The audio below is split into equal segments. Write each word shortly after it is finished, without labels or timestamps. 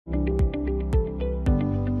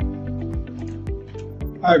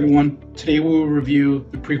Hi everyone, today we will review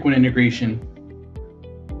the Preqin integration.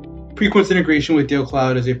 Preqin's integration with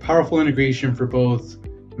DealCloud is a powerful integration for both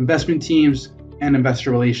investment teams and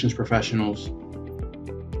investor relations professionals.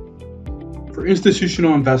 For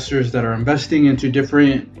institutional investors that are investing into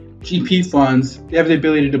different GP funds, they have the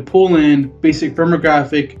ability to pull in basic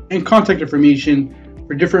firmographic and contact information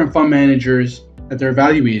for different fund managers that they're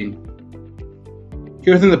evaluating.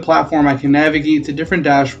 Here within the platform, I can navigate to different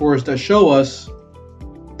dashboards that show us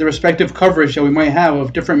the respective coverage that we might have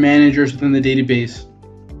of different managers within the database.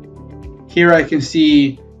 Here I can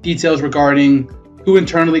see details regarding who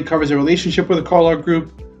internally covers a relationship with a call-out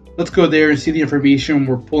group. Let's go there and see the information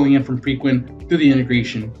we're pulling in from Preqin through the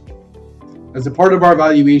integration. As a part of our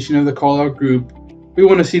evaluation of the call-out group, we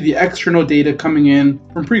want to see the external data coming in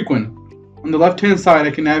from Preqin. On the left-hand side,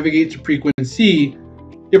 I can navigate to Preqin and see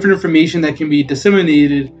different information that can be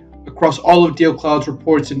disseminated across all of DealCloud's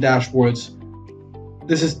reports and dashboards.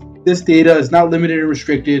 This data is not limited and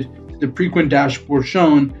restricted to the Preqin dashboard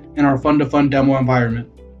shown in our fund-to-fund demo environment.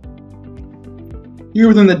 Here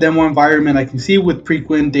within the demo environment, I can see with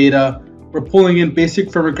Preqin data, we're pulling in basic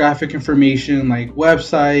firmographic information like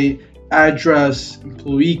website, address,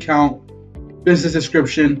 employee count, business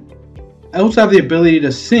description. I also have the ability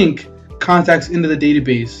to sync contacts into the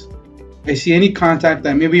database. I see any contact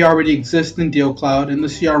that maybe already exists in DealCloud in the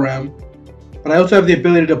CRM, but I also have the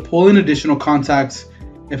ability to pull in additional contacts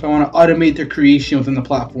if I want to automate their creation within the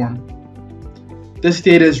platform. This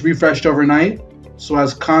data is refreshed overnight, so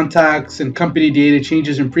as contacts and company data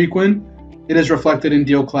changes in Preqin, it is reflected in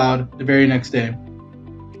DealCloud the very next day.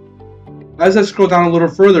 As I scroll down a little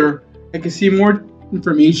further, I can see more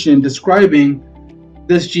information describing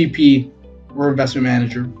this GP or investment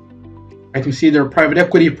manager. I can see their private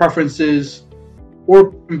equity preferences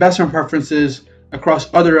or investment preferences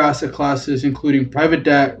across other asset classes, including private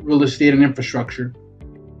debt, real estate, and infrastructure.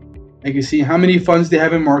 I can see how many funds they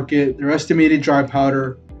have in market, their estimated dry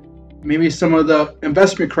powder, maybe some of the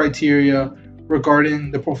investment criteria regarding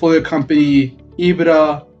the portfolio company,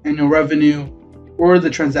 EBITDA, annual revenue, or the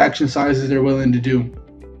transaction sizes they're willing to do.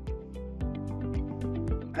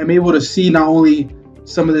 I'm able to see not only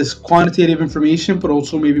some of this quantitative information, but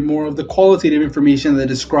also maybe more of the qualitative information that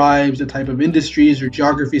describes the type of industries or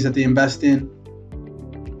geographies that they invest in.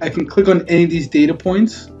 I can click on any of these data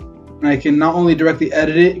points, and I can not only directly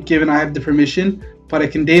edit it, given I have the permission, but I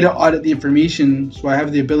can data audit the information, so I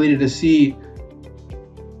have the ability to see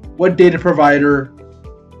what data provider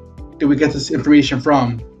did we get this information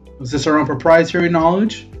from. Was this our own proprietary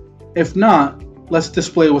knowledge? If not, let's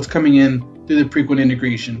display what's coming in through the Preqin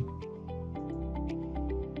integration.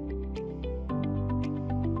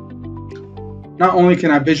 Not only can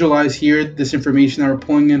I visualize here this information that we're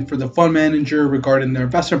pulling in for the fund manager regarding their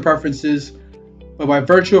investment preferences, but by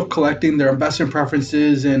virtue of collecting their investment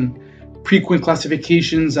preferences and Preqin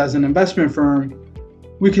classifications as an investment firm,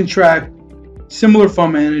 we can track similar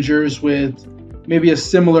fund managers with maybe a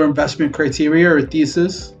similar investment criteria or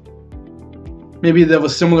thesis. Maybe they have a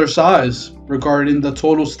similar size regarding the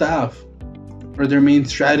total staff or their main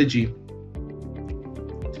strategy.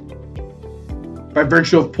 By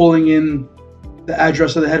virtue of pulling in the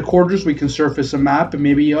address of the headquarters, we can surface a map and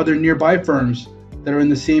maybe other nearby firms that are in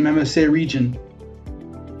the same MSA region.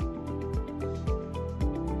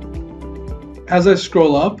 As I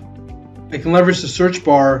scroll up, I can leverage the search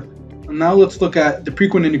bar, and now let's look at the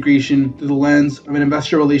Preqin integration through the lens of an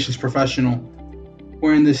investor relations professional,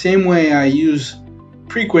 where in the same way I use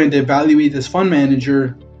Preqin to evaluate this fund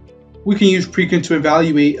manager, we can use Preqin to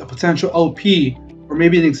evaluate a potential LP or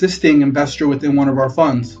maybe an existing investor within one of our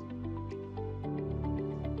funds.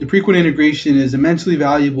 The Preqin integration is immensely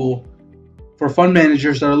valuable for fund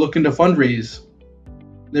managers that are looking to fundraise.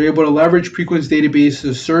 They're able to leverage Preqin's database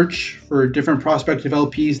to search for different prospective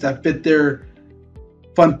LPs that fit their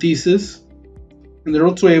fund thesis. And they're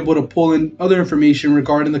also able to pull in other information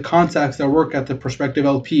regarding the contacts that work at the prospective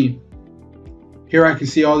LP. Here I can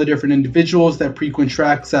see all the different individuals that Preqin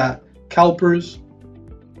tracks at CalPERS.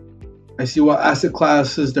 I see what asset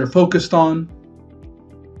classes they're focused on,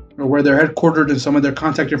 or where they're headquartered and some of their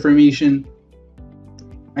contact information.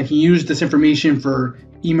 I can use this information for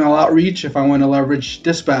email outreach if I want to leverage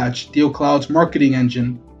Dispatch, DealCloud's marketing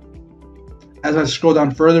engine. As I scroll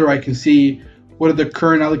down further, I can see what are the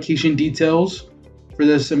current allocation details for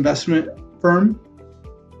this investment firm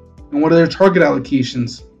and what are their target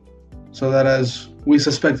allocations, so that as we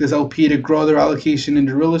suspect this LP to grow their allocation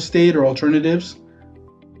into real estate or alternatives,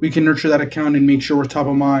 we can nurture that account and make sure we're top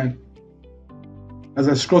of mind. As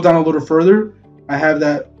I scroll down a little further, I have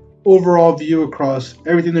that overall view across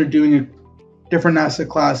everything they're doing in different asset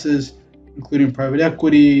classes, including private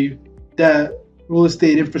equity, debt, real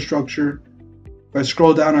estate infrastructure. If I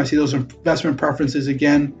scroll down, I see those investment preferences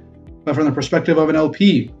again, but from the perspective of an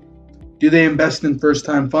LP. Do they invest in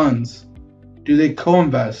first-time funds? Do they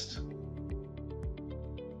co-invest?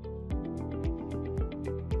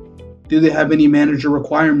 Do they have any manager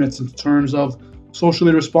requirements in terms of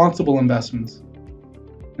socially responsible investments?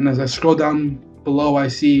 And as I scroll down below, I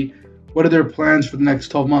see what are their plans for the next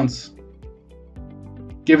 12 months,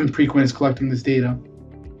 given Preqin is collecting this data.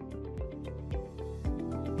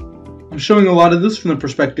 I'm showing a lot of this from the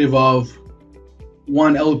perspective of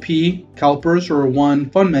one LP, CalPERS, or one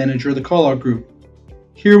fund manager, the callout group.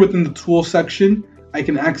 Here within the tools section, I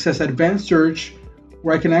can access advanced search,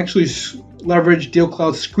 where I can actually leverage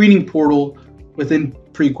DealCloud screening portal within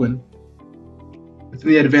Preqin. Within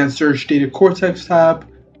the advanced search data cortex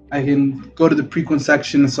tab, I can go to the Preqin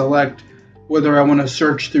section and select whether I want to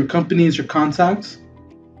search through companies or contacts.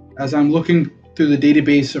 As I'm looking through the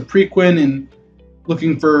database of Preqin and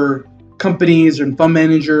looking for companies and fund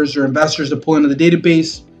managers or investors to pull into the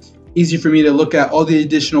database, easy for me to look at all the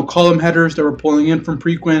additional column headers that we're pulling in from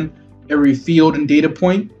Preqin, every field and data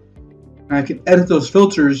point. And I can edit those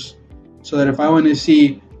filters so that if I want to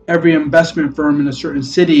see every investment firm in a certain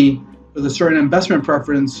city with a certain investment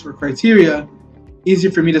preference or criteria, easy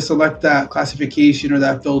for me to select that classification or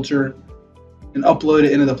that filter and upload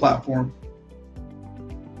it into the platform.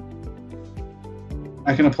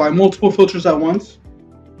 I can apply multiple filters at once.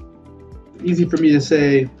 Easy for me to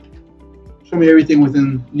say, show me everything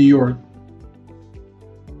within New York.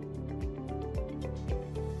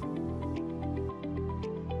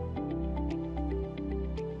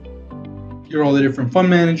 Here are all the different fund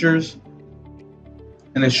managers,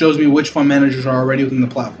 and it shows me which fund managers are already within the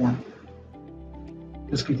platform.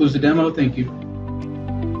 This concludes the demo. Thank you.